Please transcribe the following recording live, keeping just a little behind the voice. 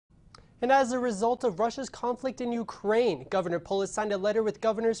And as a result of Russia's conflict in Ukraine, Governor Polis signed a letter with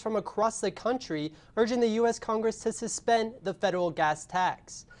governors from across the country urging the U.S. Congress to suspend the federal gas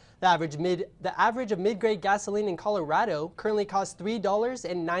tax. The average of mid-grade gasoline in Colorado currently costs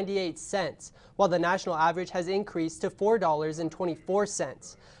 $3.98, while the national average has increased to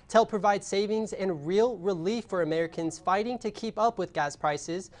 $4.24. To help provide savings and real relief for Americans fighting to keep up with gas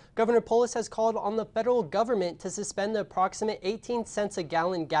prices, Governor Polis has called on the federal government to suspend the approximate 18 cents a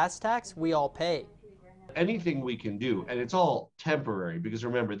gallon gas tax we all pay. Anything we can do, and it's all temporary, because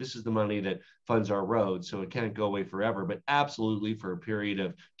remember, this is the money that funds our roads, so it can't go away forever, but absolutely for a period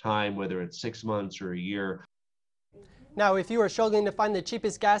of time, whether it's 6 months or a year. Now, if you are struggling to find the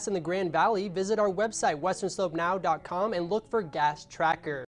cheapest gas in the Grand Valley, visit our website, westernslopenow.com, and look for Gas Tracker.